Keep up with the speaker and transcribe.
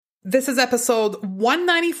This is episode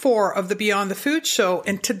 194 of the Beyond the Food Show,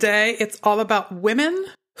 and today it's all about women,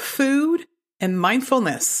 food, and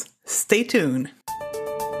mindfulness. Stay tuned.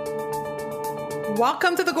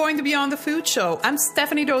 Welcome to the Going to Beyond the Food Show. I'm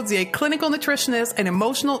Stephanie Dozier, clinical nutritionist and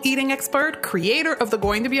emotional eating expert, creator of the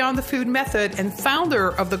Going to Beyond the Food method, and founder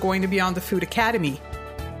of the Going to Beyond the Food Academy.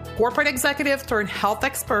 Corporate executive turned health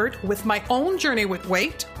expert with my own journey with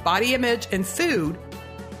weight, body image, and food.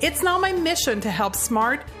 It's now my mission to help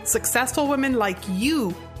smart, successful women like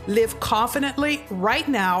you live confidently right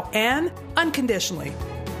now and unconditionally.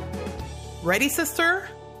 Ready, sister?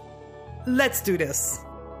 Let's do this.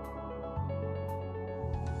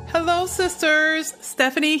 Hello, sisters.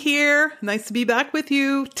 Stephanie here. Nice to be back with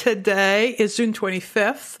you. Today is June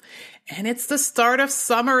 25th, and it's the start of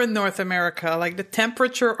summer in North America. Like, the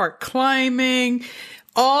temperature are climbing.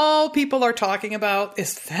 All people are talking about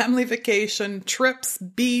is family vacation, trips,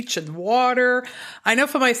 beach, and water. I know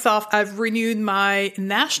for myself, I've renewed my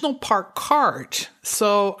national park card.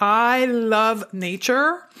 So I love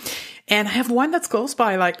nature. And I have one that's close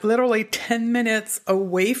by, like literally 10 minutes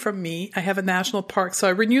away from me. I have a national park. So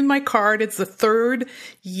I renewed my card. It's the third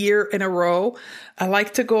year in a row. I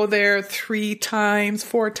like to go there 3 times,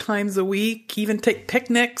 4 times a week, even take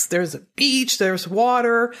picnics. There's a beach, there's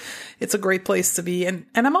water. It's a great place to be. And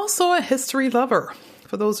I'm also a history lover,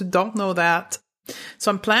 for those who don't know that.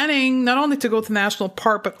 So I'm planning not only to go to national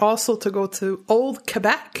park, but also to go to Old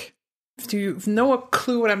Quebec. If you have no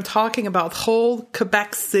clue what I'm talking about, Old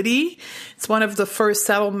Quebec City, it's one of the first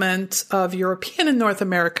settlements of European in North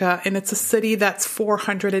America, and it's a city that's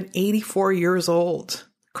 484 years old.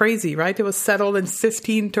 Crazy, right? It was settled in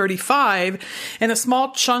 1535, and a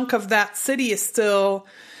small chunk of that city is still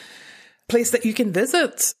a place that you can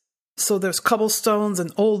visit. So there's cobblestones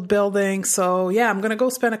and old buildings. So yeah, I'm going to go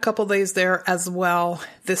spend a couple days there as well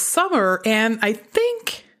this summer. And I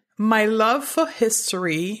think my love for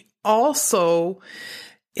history also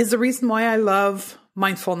is the reason why I love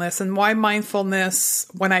mindfulness, and why mindfulness,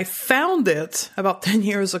 when I found it about 10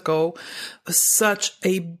 years ago, was such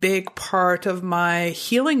a big part of my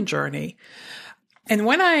healing journey. And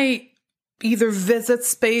when I either visit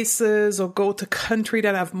spaces or go to country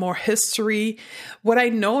that have more history, what I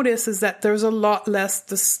notice is that there's a lot less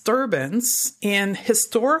disturbance in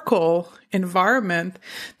historical environment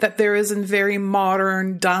that there is in very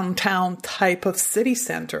modern downtown type of city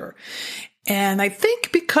center. And I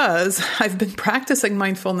think because I've been practicing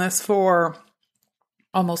mindfulness for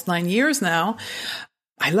almost 9 years now,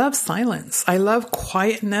 I love silence. I love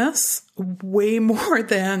quietness way more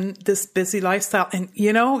than this busy lifestyle. And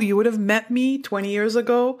you know, you would have met me 20 years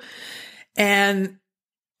ago, and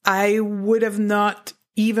I would have not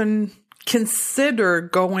even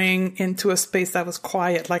considered going into a space that was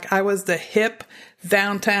quiet. Like, I was the hip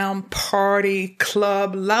downtown party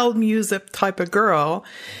club, loud music type of girl.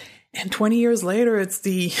 And 20 years later, it's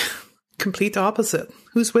the complete opposite.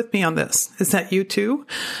 Who's with me on this? Is that you too?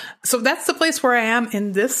 So that's the place where I am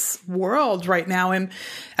in this world right now. And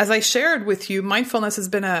as I shared with you, mindfulness has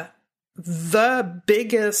been the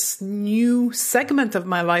biggest new segment of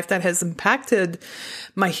my life that has impacted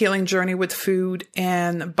my healing journey with food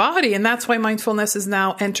and body. And that's why mindfulness is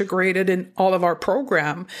now integrated in all of our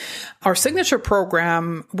program. Our signature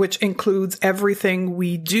program, which includes everything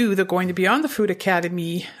we do, the Going to Beyond the Food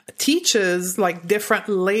Academy, teaches like different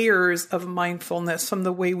layers of mindfulness, from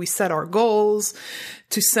the way we set our goals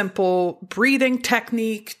to simple breathing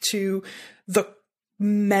technique to the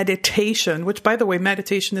meditation, which, by the way,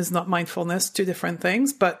 meditation is not mindfulness, 2 different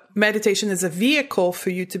things, but meditation is a vehicle for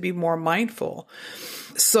you to be more mindful.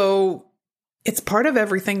 So it's part of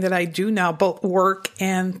everything that I do now, both work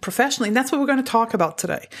and professionally. And that's what we're going to talk about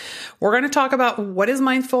today. We're going to talk about what is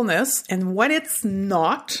mindfulness and what it's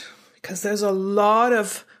not, because there's a lot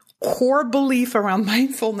of core belief around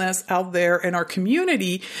mindfulness out there in our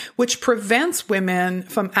community, which prevents women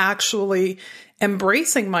from actually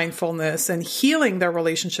embracing mindfulness and healing their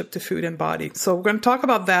relationship to food and body. So we're going to talk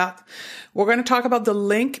about that. We're going to talk about the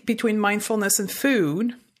link between mindfulness and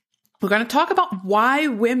food. We're going to talk about why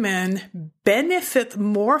women benefit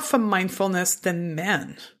more from mindfulness than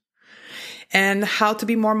men, and how to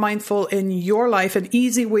be more mindful in your life, an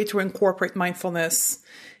easy way to incorporate mindfulness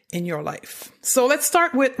in your life. So let's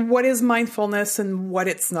start with what is mindfulness and what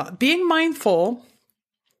it's not. Being mindful,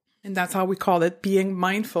 and that's how we call it, being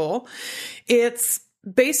mindful, it's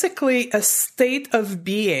basically a state of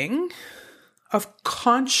being, of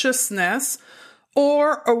consciousness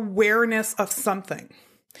or awareness of something.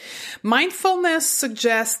 Mindfulness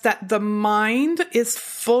suggests that the mind is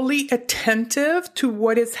fully attentive to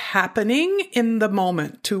what is happening in the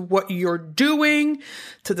moment, to what you're doing,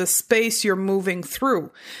 to the space you're moving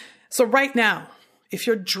through. So right now, if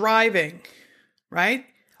you're driving, right?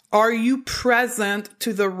 Are you present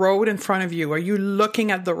to the road in front of you? Are you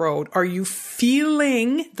looking at the road? Are you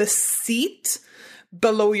feeling the seat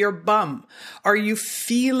below your bum? Are you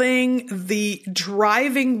feeling the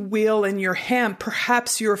driving wheel in your hand?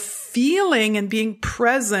 Perhaps you're feeling and being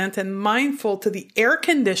present and mindful to the air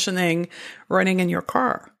conditioning running in your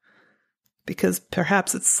car, because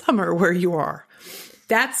perhaps it's summer where you are.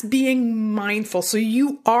 That's being mindful. So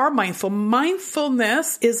you are mindful.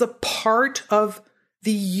 Mindfulness is a part of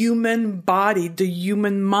the human body, the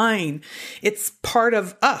human mind. It's part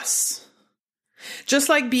of us. Just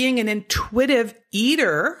like being an intuitive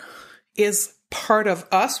eater is part of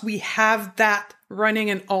us. We have that running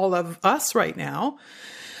in all of us right now.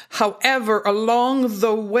 However, along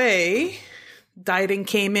the way, dieting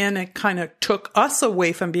came in and kind of took us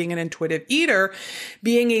away from being an intuitive eater.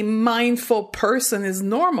 Being a mindful person is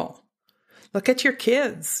normal. Look at your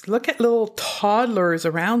kids. Look at little toddlers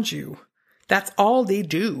around you. That's all they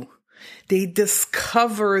do. They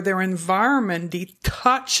discover their environment. They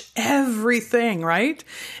touch everything, right?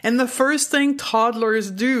 And the first thing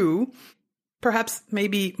toddlers do, perhaps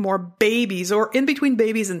maybe more babies or in between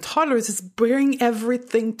babies and toddlers, is bring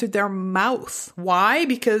everything to their mouth. Why?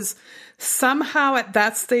 Because somehow at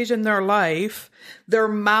that stage in their life, their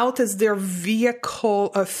mouth is their vehicle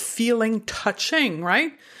of feeling, touching,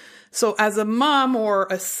 right? So as a mom or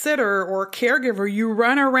a sitter or a caregiver, you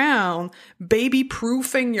run around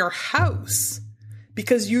baby-proofing your house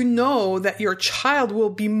because you know that your child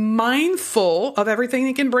will be mindful of everything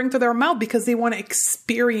they can bring to their mouth because they want to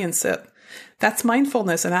experience it. That's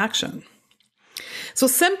mindfulness in action. So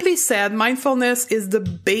simply said, mindfulness is the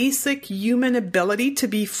basic human ability to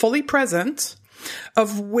be fully present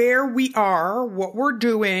of where we are, what we're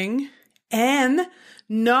doing, and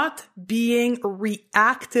not being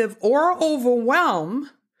reactive or overwhelmed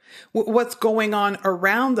with what's going on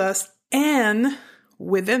around us and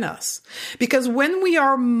within us. Because when we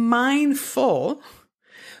are mindful,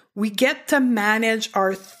 we get to manage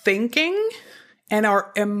our thinking and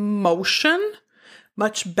our emotion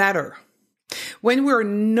much better. When we're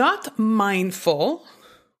not mindful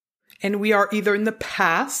and we are either in the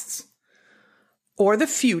past or the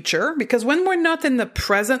future, because when we're not in the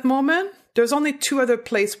present moment, there's only two other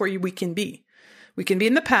places where we can be. We can be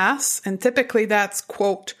in the past, and typically that's,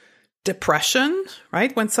 quote, depression,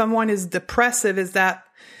 right? When someone is depressive, is that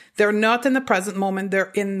they're not in the present moment,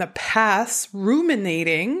 they're in the past,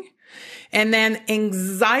 ruminating. And then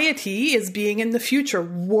anxiety is being in the future,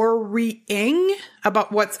 worrying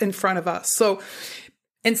about what's in front of us. So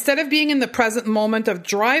instead of being in the present moment of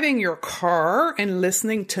driving your car and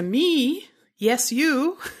listening to me, yes,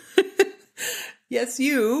 you, yes,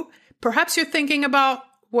 you, perhaps you're thinking about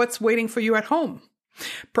what's waiting for you at home.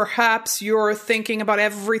 Perhaps you're thinking about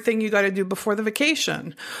everything you got to do before the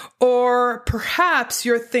vacation. Or perhaps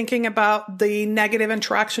you're thinking about the negative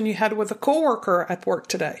interaction you had with a coworker at work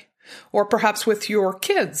today. Or perhaps with your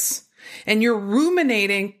kids. And you're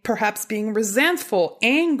ruminating, perhaps being resentful,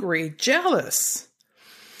 angry, jealous.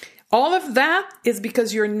 All of that is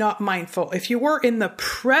because you're not mindful. If you were in the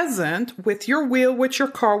present with your wheel, with your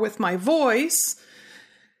car, with my voice,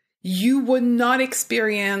 you would not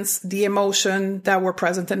experience the emotion that were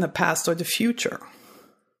present in the past or the future,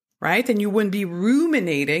 right? And you wouldn't be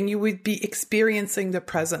ruminating, you would be experiencing the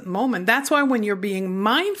present moment. That's why when you're being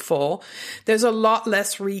mindful, there's a lot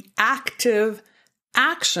less reactive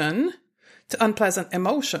action to unpleasant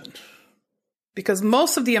emotion. Because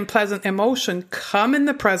most of the unpleasant emotion come in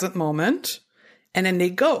the present moment and then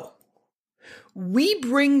they go. We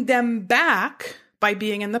bring them back by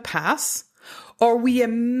being in the past, or we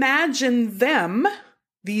imagine them,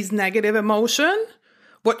 these negative emotion,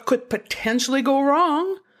 what could potentially go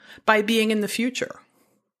wrong by being in the future.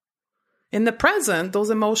 In the present, those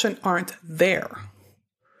emotions aren't there.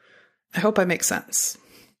 I hope I make sense.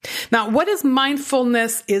 Now, what is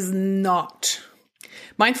mindfulness is not?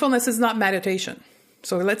 Mindfulness is not meditation.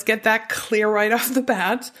 So let's get that clear right off the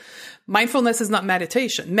bat. Mindfulness is not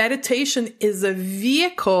meditation. Meditation is a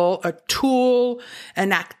vehicle, a tool,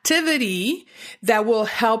 an activity that will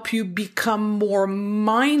help you become more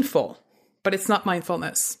mindful, but it's not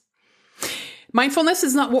mindfulness. Mindfulness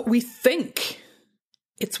is not what we think.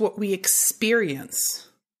 It's what we experience.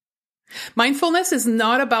 Mindfulness is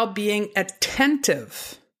not about being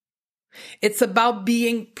attentive. It's about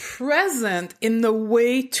being present in the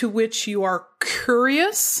way to which you are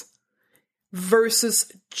curious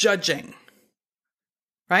versus judging,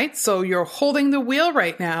 right? So you're holding the wheel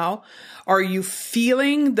right now. Are you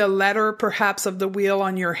feeling the leather perhaps of the wheel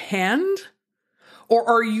on your hand? Or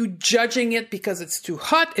are you judging it because it's too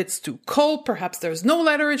hot, it's too cold, perhaps there's no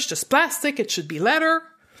leather, it's just plastic, it should be leather?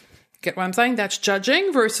 Get what I'm saying? That's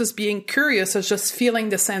judging versus being curious as just feeling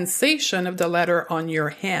the sensation of the leather on your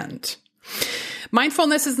hand.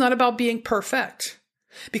 Mindfulness is not about being perfect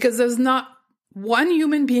because there's not one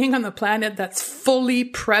human being on the planet that's fully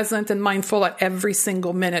present and mindful at every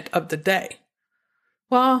single minute of the day.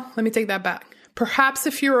 Well, let me take that back. Perhaps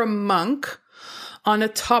if you're a monk on the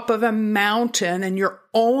top of a mountain and your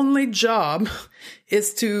only job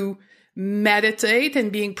is to meditate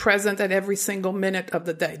and being present at every single minute of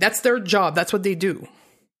the day. That's their job. That's what they do.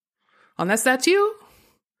 Unless that's you,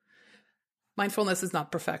 mindfulness is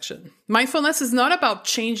not perfection. Mindfulness is not about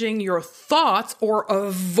changing your thoughts or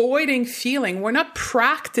avoiding feeling. We're not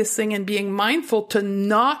practicing and being mindful to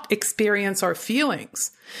not experience our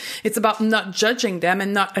feelings. It's about not judging them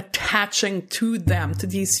and not attaching to them, to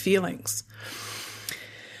these feelings.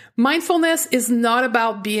 Mindfulness is not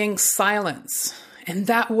about being silent. And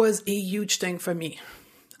that was a huge thing for me.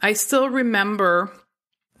 I still remember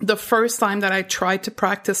the first time that I tried to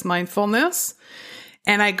practice mindfulness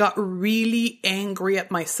and I got really angry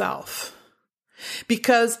at myself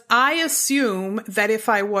because I assume that if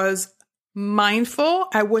I was mindful,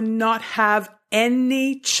 I would not have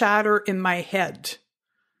any chatter in my head.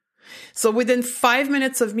 So within 5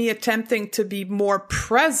 minutes of me attempting to be more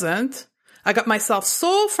present, I got myself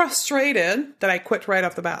so frustrated that I quit right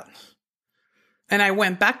off the bat. And I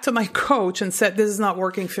went back to my coach and said, this is not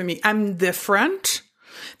working for me. I'm different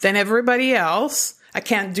than everybody else. I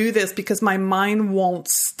can't do this because my mind won't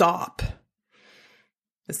stop.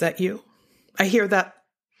 Is that you? I hear that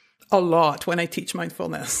a lot when I teach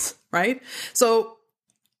mindfulness, right? So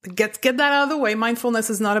get that out of the way. Mindfulness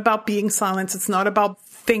is not about being silent. It's not about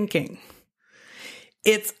thinking.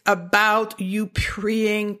 It's about you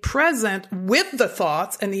being present with the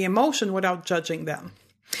thoughts and the emotion without judging them.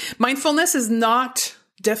 Mindfulness is not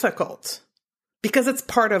difficult because it's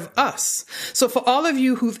part of us. So for all of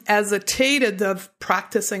you who've hesitated of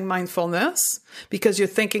practicing mindfulness because you're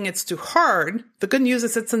thinking it's too hard, the good news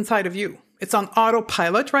is it's inside of you. It's on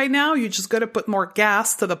autopilot right now. You just got to put more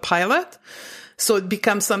gas to the pilot so it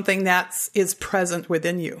becomes something that is present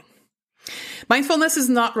within you. Mindfulness is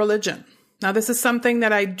not religion. Now, this is something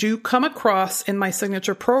that I do come across in my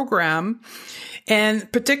signature program,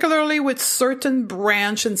 and particularly with certain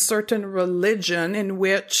branch and certain religion in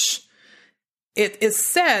which it is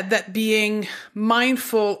said that being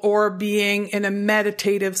mindful or being in a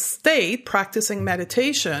meditative state, practicing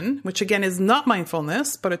meditation, which again is not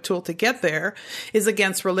mindfulness, but a tool to get there, is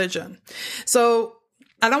against religion. So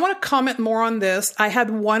I don't want to comment more on this. I had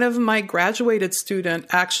one of my graduated students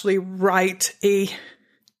actually write a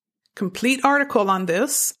complete article on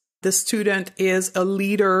this. The student is a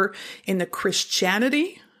leader in the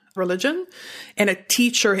Christianity religion and a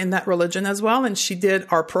teacher in that religion as well. And she did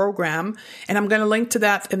our program. And I'm going to link to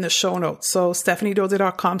that in the show notes. So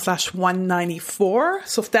stephaniedodier.com/194.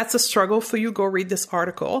 So if that's a struggle for you, go read this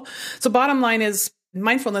article. So bottom line is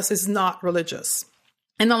mindfulness is not religious.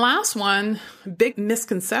 And the last one, big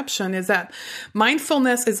misconception, is that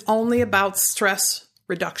mindfulness is only about stress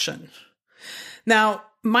reduction. Now,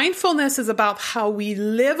 mindfulness is about how we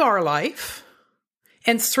live our life,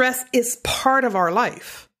 and stress is part of our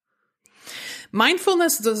life.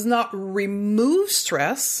 Mindfulness does not remove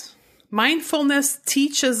stress. Mindfulness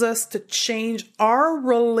teaches us to change our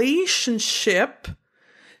relationship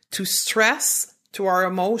to stress, to our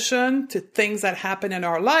emotion, to things that happen in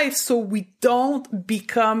our life so we don't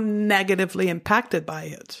become negatively impacted by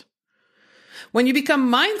it. When you become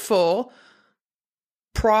mindful,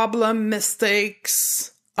 problem,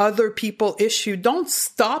 mistakes, other people issue don't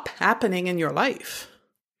stop happening in your life.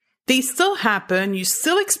 They still happen, you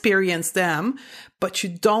still experience them, but you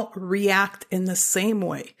don't react in the same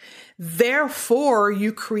way. Therefore,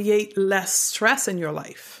 you create less stress in your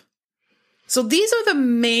life. So these are the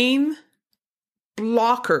main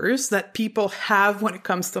blockers that people have when it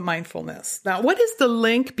comes to mindfulness. Now, what is the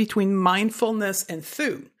link between mindfulness and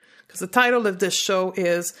food? Because the title of this show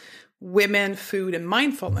is Women, Food, and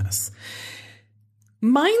Mindfulness.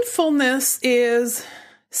 Mindfulness is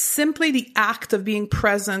simply the act of being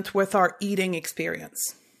present with our eating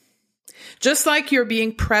experience. Just like you're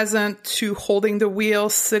being present to holding the wheel,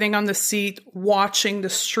 sitting on the seat, watching the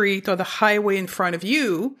street or the highway in front of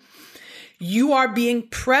you, you are being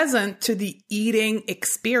present to the eating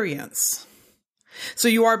experience. So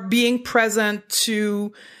you are being present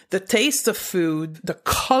to the taste of food, the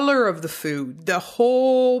color of the food, the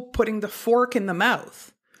whole putting the fork in the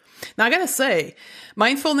mouth. Now, I gotta say,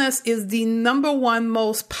 mindfulness is the number one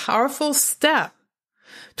most powerful step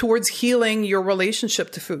towards healing your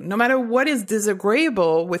relationship to food. No matter what is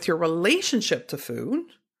disagreeable with your relationship to food,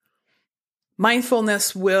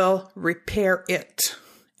 mindfulness will repair it.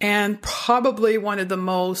 And probably one of the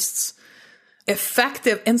most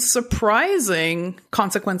effective and surprising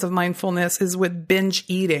consequence of mindfulness is with binge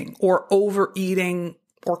eating or overeating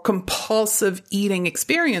or compulsive eating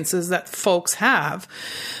experiences that folks have.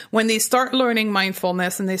 When they start learning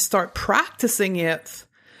mindfulness and they start practicing it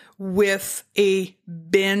with a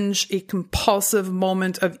binge, a compulsive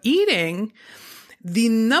moment of eating, the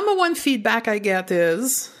number one feedback I get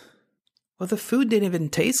is, well, the food didn't even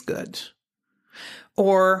taste good.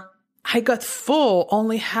 Or I got full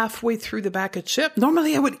only halfway through the bag of chips.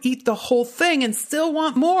 Normally I would eat the whole thing and still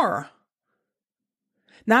want more.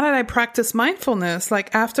 Now that I practice mindfulness,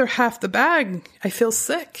 like after half the bag, I feel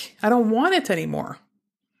sick. I don't want it anymore.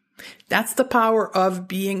 That's the power of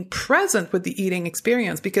being present with the eating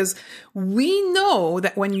experience, because we know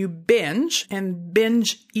that when you binge, and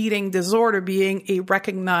binge eating disorder being a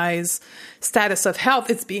recognized status of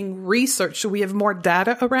health, it's being researched. So we have more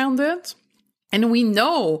data around it. And we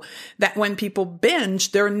know that when people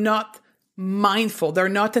binge, they're not mindful. They're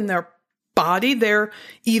not in their body. They're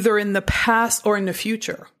either in the past or in the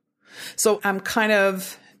future. So I'm kind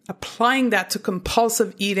of applying that to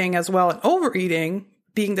compulsive eating as well, and overeating,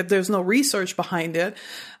 being that there's no research behind it.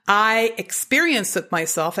 I experienced it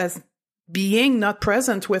myself as being not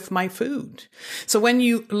present with my food. So when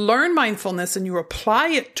you learn mindfulness and you apply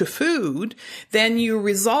it to food, then you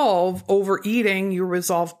resolve overeating, you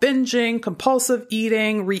resolve binging, compulsive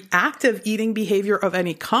eating, reactive eating behavior of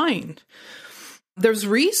any kind. There's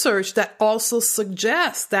research that also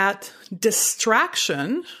suggests that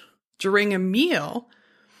distraction during a meal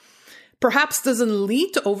perhaps doesn't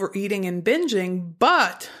lead to overeating and binging,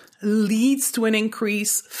 but leads to an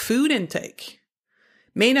increased food intake.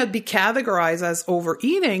 May not be categorized as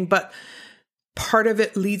overeating, but part of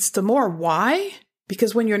it leads to more. Why?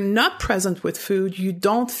 Because when you're not present with food, you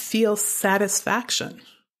don't feel satisfaction.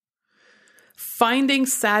 Finding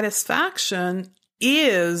satisfaction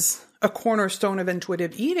is a cornerstone of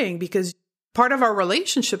intuitive eating, because part of our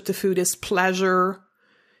relationship to food is pleasure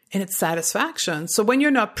and its satisfaction. So when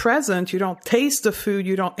you're not present, you don't taste the food,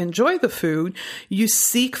 you don't enjoy the food, you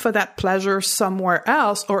seek for that pleasure somewhere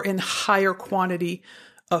else or in higher quantity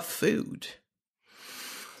of food.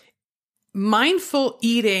 Mindful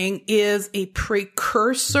eating is a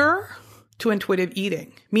precursor to intuitive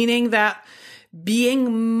eating, meaning that being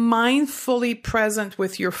mindfully present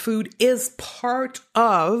with your food is part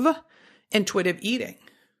of intuitive eating.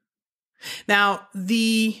 Now,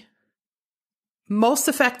 the most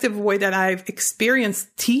effective way that I've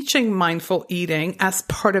experienced teaching mindful eating as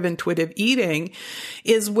part of intuitive eating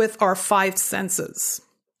is with our 5 senses.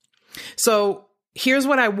 So here's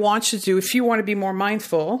what I want you to do. If you want to be more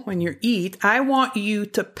mindful when you eat, I want you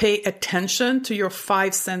to pay attention to your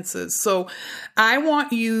 5 senses. So I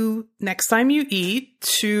want you, next time you eat,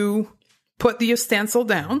 to put the utensil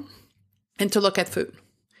down and to look at food.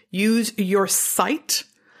 Use your sight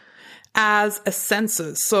as a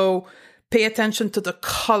senses. So pay attention to the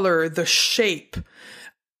color, the shape,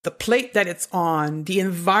 the plate that it's on, the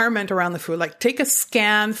environment around the food. Like take a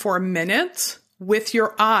scan for a minute with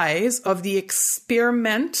your eyes of the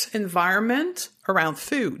experiment environment around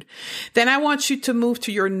food. Then I want you to move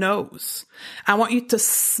to your nose. I want you to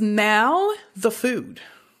smell the food.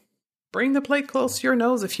 Bring the plate close to your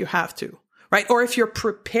nose if you have to, right? Or if you're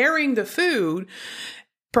preparing the food,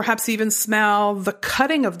 perhaps even smell the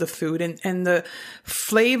cutting of the food and the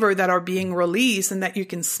flavor that are being released and that you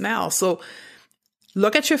can smell. So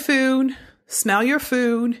look at your food, smell your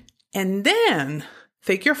food, and then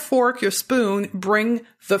take your fork, your spoon, bring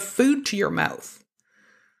the food to your mouth,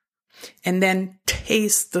 and then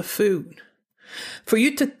taste the food. For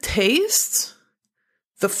you to taste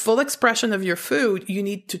the full expression of your food, you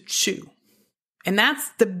need to chew. And that's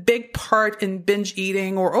the big part in binge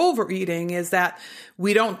eating or overeating, is that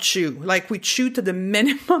we don't chew. Like we chew to the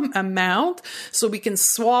minimum amount so we can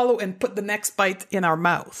swallow and put the next bite in our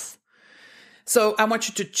mouth. So I want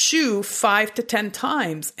you to chew 5 to 10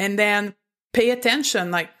 times and then pay attention,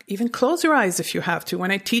 like even close your eyes if you have to. When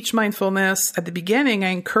I teach mindfulness at the beginning, I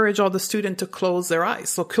encourage all the students to close their eyes.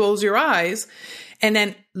 So close your eyes and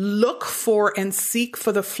then look for and seek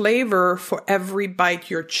for the flavor for every bite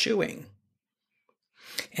you're chewing.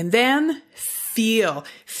 And then feel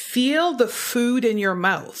the food in your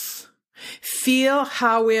mouth. Feel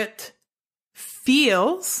how it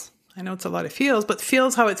feels. I know it's a lot of feels, but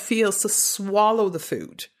feels how it feels to swallow the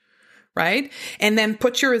food, right? And then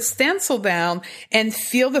put your stencil down and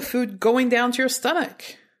feel the food going down to your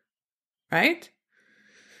stomach, right?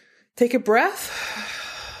 Take a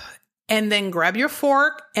breath and then grab your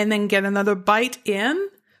fork and then get another bite in,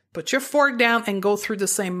 put your fork down and go through the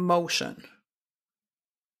same motion.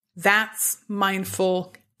 That's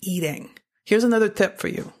mindful eating. Here's another tip for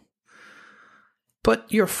you.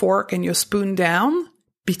 Put your fork and your spoon down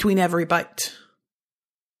between every bite.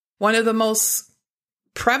 One of the most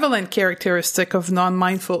prevalent characteristic of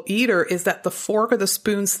non-mindful eater is that the fork or the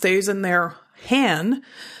spoon stays in their hand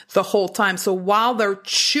the whole time. So while they're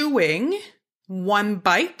chewing one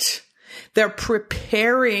bite, they're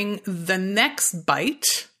preparing the next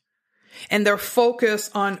bite, and they're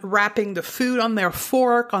focused on wrapping the food on their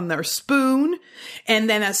fork, on their spoon. And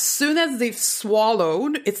then as soon as they've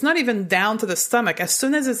swallowed, it's not even down to the stomach. As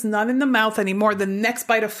soon as it's not in the mouth anymore, the next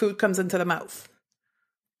bite of food comes into the mouth.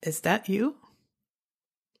 Is that you?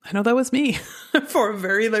 I know that was me for a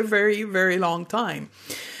very, very, very long time.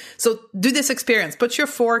 So do this experience. Put your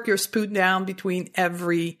fork, your spoon down between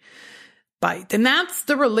every bite. And that's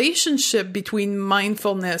the relationship between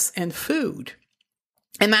mindfulness and food.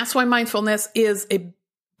 And that's why mindfulness is a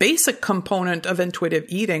basic component of intuitive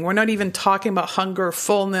eating. We're not even talking about hunger,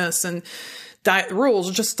 fullness, and diet rules.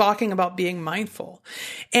 We're just talking about being mindful.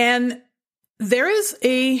 And there is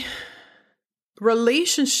a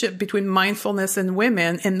relationship between mindfulness and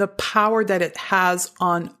women and the power that it has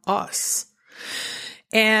on us.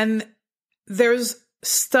 And there's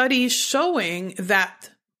studies showing that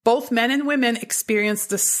both men and women experience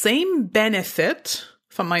the same benefit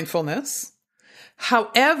from mindfulness.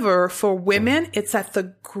 However, for women, it's at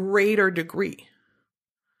the greater degree.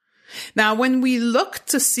 Now, when we look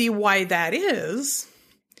to see why that is,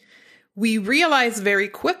 we realize very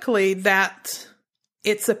quickly that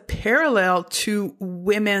it's a parallel to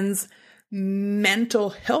women's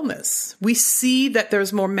mental illness. We see that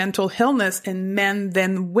there's more mental illness in men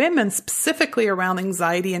than women, specifically around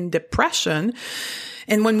anxiety and depression.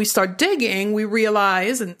 And when we start digging, we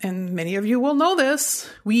realize, and many of you will know this,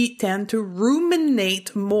 we tend to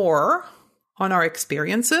ruminate more on our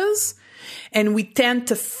experiences, and we tend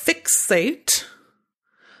to fixate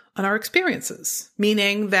on our experiences,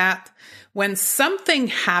 meaning that when something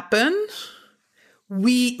happened,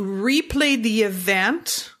 we replay the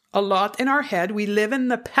event a lot in our head. We live in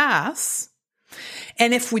the past.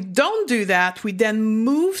 And if we don't do that, we then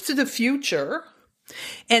move to the future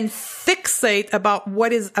and fixate about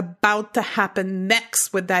what is about to happen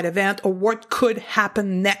next with that event, or what could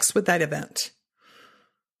happen next with that event.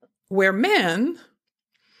 Where men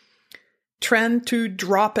tend to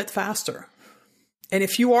drop it faster. And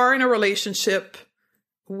if you are in a relationship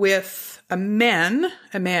with a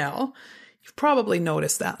male, you've probably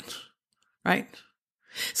noticed that, right?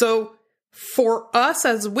 So for us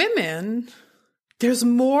as women, there's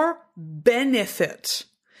more benefit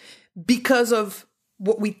because of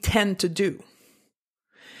what we tend to do.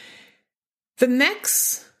 The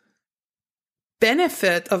next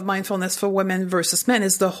benefit of mindfulness for women versus men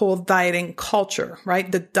is the whole dieting culture,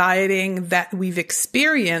 right? The dieting that we've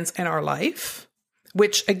experienced in our life,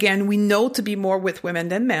 which again, we know to be more with women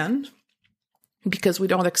than men because we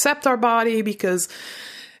don't accept our body, because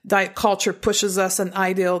diet culture pushes us an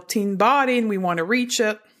ideal teen body and we want to reach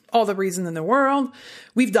it. All the reason in the world.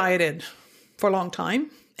 We've dieted for a long time.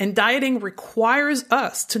 And dieting requires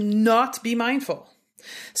us to not be mindful.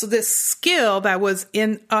 So this skill that was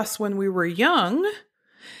in us when we were young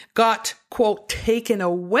got, quote, taken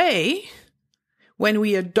away when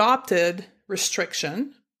we adopted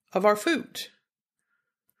restriction of our food.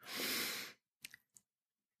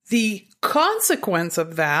 The consequence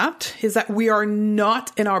of that is that we are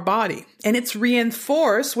not in our body, and it's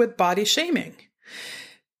reinforced with body shaming.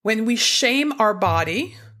 When we shame our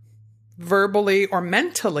body, verbally or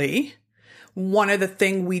mentally, one of the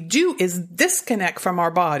things we do is disconnect from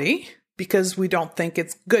our body because we don't think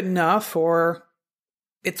it's good enough or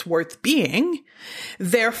it's worth being.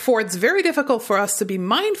 Therefore, it's very difficult for us to be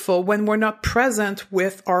mindful when we're not present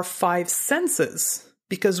with our five senses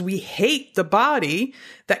because we hate the body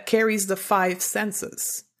that carries the five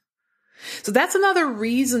senses. So that's another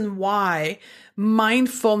reason why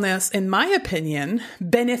mindfulness, in my opinion,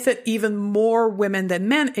 benefit even more women than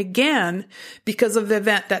men, again, because of the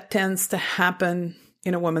event that tends to happen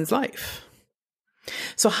in a woman's life.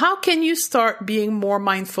 So how can you start being more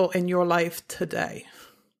mindful in your life today?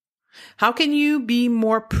 How can you be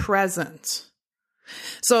more present?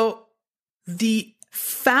 So the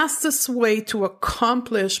fastest way to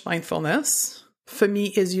accomplish mindfulness for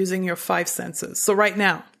me is using your five senses. So right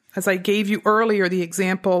now, as I gave you earlier, the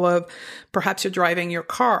example of perhaps you're driving your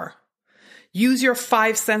car. use your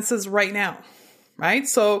 5 senses right now, right?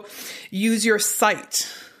 So use your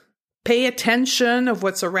sight. Pay attention of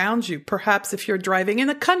what's around you. Perhaps if you're driving in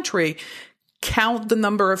the country, count the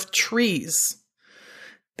number of trees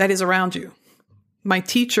that is around you. My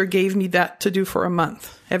teacher gave me that to do for a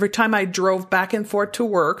month. Every time I drove back and forth to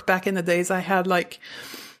work, back in the days I had like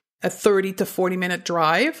a 30 to 40 minute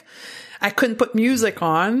drive, I couldn't put music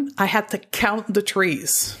on. I had to count the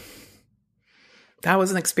trees. That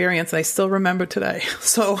was an experience I still remember today.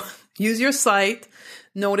 So use your sight.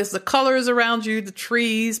 Notice the colors around you, the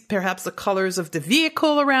trees, perhaps the colors of the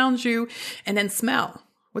vehicle around you, and then smell.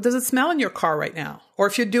 What does it smell in your car right now? Or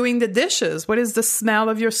if you're doing the dishes, what is the smell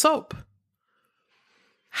of your soap?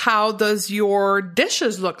 How does your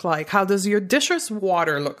dishes look like? How does your dishes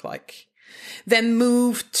water look like? Then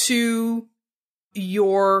move to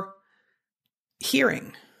your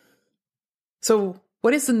hearing. So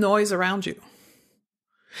what is the noise around you?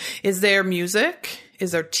 Is there music?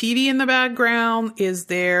 Is there TV in the background? Is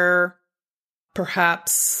there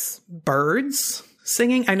perhaps birds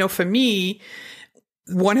singing? I know for me,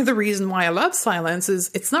 one of the reasons why I love silence is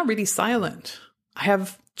it's not really silent. I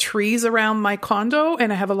have trees around my condo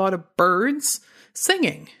and I have a lot of birds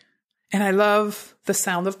singing. And I love the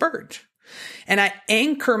sound of birds. And I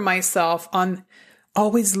anchor myself on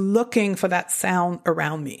always looking for that sound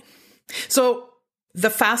around me. So the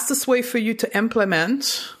fastest way for you to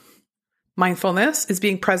implement mindfulness is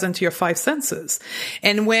being present to your 5 senses.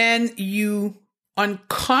 And when you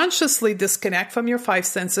unconsciously disconnect from your 5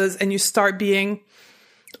 senses and you start being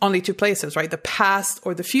only 2 places, right? The past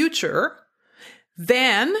or the future,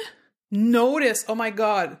 then notice, oh my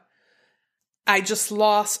God, I just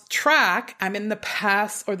lost track. I'm in the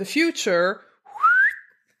past or the future.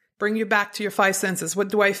 Bring you back to your 5 senses. What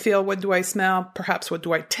do I feel? What do I smell? Perhaps what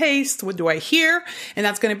do I taste? What do I hear? And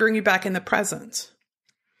that's going to bring you back in the present.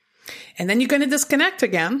 And then you're going to disconnect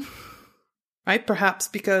again, right? Perhaps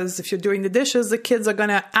because if you're doing the dishes, the kids are going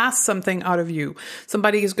to ask something out of you.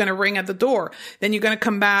 Somebody is going to ring at the door. Then you're going to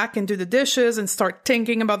come back and do the dishes and start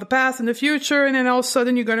thinking about the past and the future. And then all of a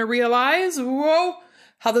sudden you're going to realize, whoa,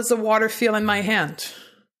 how does the water feel in my hand?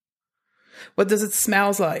 What does it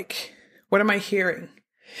smell like? What am I hearing?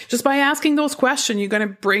 Just by asking those questions, you're going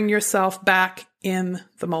to bring yourself back in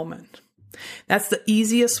the moment. That's the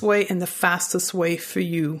easiest way and the fastest way for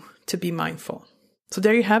you to be mindful. So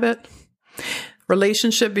there you have it.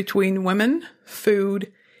 Relationship between women,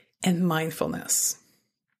 food, and mindfulness.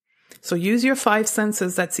 So use your 5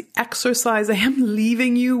 senses. That's the exercise I am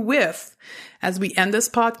leaving you with as we end this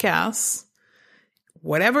podcast.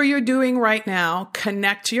 Whatever you're doing right now,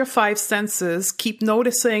 connect to your 5 senses. Keep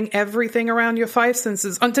noticing everything around your 5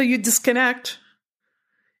 senses until you disconnect,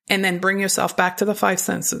 and then bring yourself back to the 5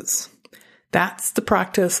 senses. That's the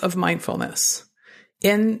practice of mindfulness.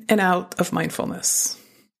 In and out of mindfulness.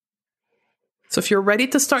 So if you're ready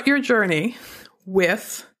to start your journey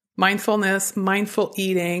with mindfulness, mindful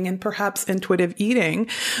eating, and perhaps intuitive eating,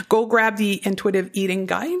 go grab the Intuitive Eating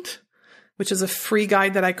Guide, which is a free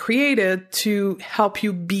guide that I created to help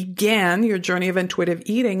you begin your journey of intuitive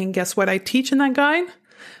eating. And guess what I teach in that guide?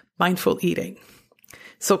 Mindful eating.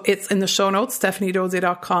 So it's in the show notes,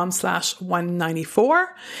 stephaniedose.com/194.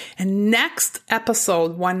 And next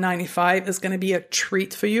episode, 195, is going to be a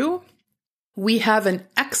treat for you. We have an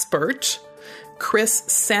expert, Chris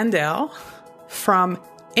Sandell from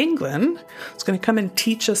England, who's going to come and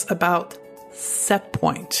teach us about set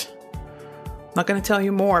point. I'm not going to tell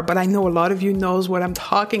you more, but I know a lot of you knows what I'm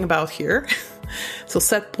talking about here. So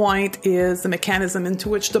set point is the mechanism into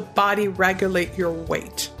which the body regulates your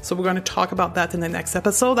weight. So we're going to talk about that in the next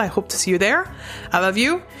episode. I hope to see you there. I love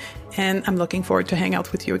you, and I'm looking forward to hang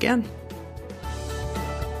out with you again.